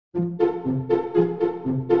I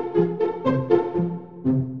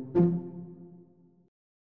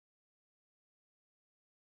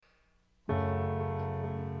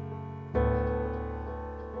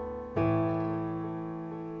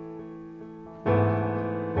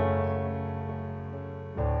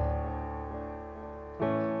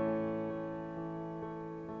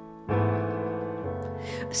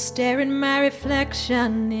stare at my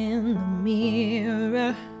reflection in the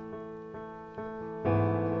mirror.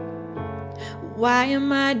 Why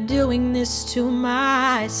am I doing this to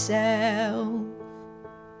myself?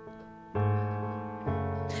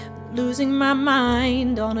 Losing my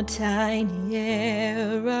mind on a tiny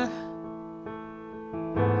error.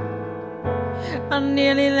 I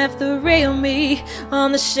nearly left the real me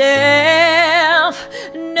on the shelf.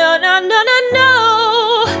 No, no, no, no,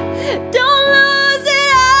 no. Don't lose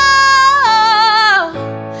it all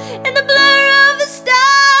in the blur of the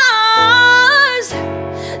stars.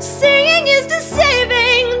 Seeing is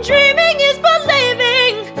deceiving, dreaming is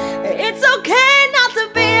believing. It's okay not to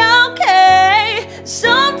be okay.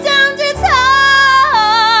 Sometimes it's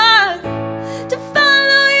hard to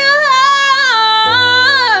follow your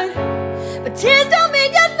heart, but tears don't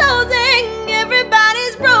mean you're losing.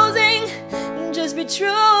 Everybody's bruising. Just be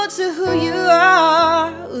true to who you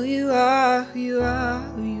are, who you are, who you are,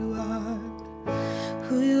 who you are,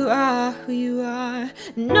 who you are, who you are.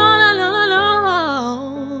 No, no, no, no, no.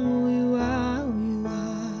 Who you are, who you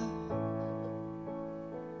are.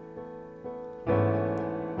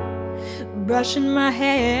 Brushing my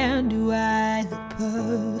hair, do I look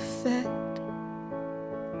perfect?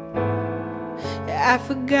 I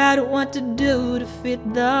forgot what to do to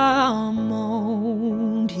fit the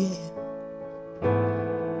mold, yeah.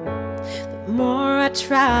 The more I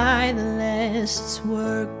try, the less it's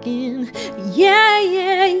working. Yeah,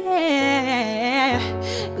 yeah, yeah.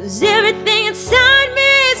 'Cause everything inside me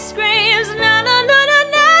screams, no, no, no, no,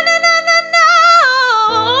 no, no, no, no, no.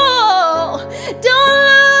 Don't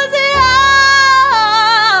lose it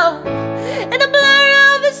all in the blur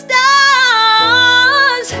of the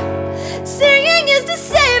stars. Singing is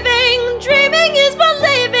deceiving, dreaming is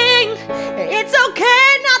believing. It's okay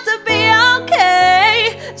not to be okay.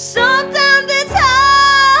 Sometimes it's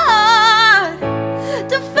hard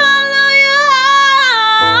to follow your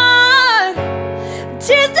heart.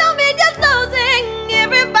 Tears don't mean you're losing.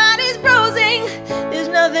 Everybody's bruising. There's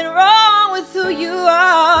nothing wrong with who you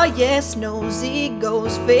are. Yes, no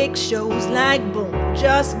egos, fake shows like boom.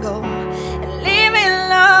 Just go and leave me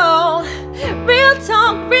alone. Real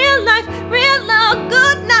talk, real life, real love,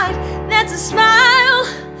 good night. That's a smile,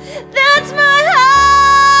 that's my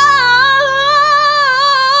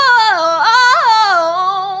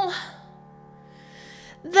home.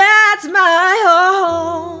 That's my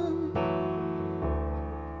home.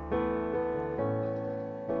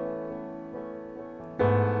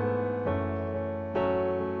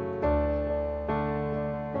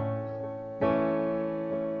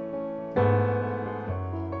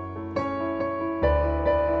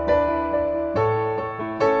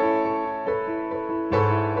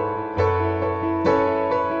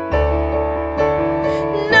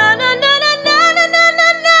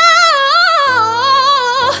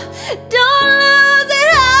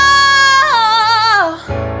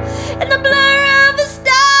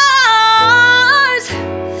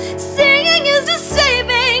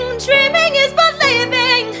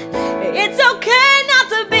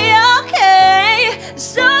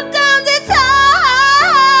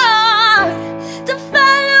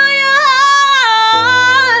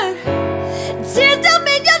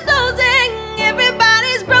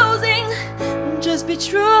 Be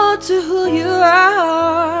true to who you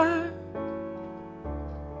are.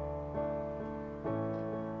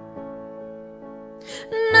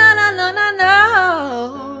 Na na na na na.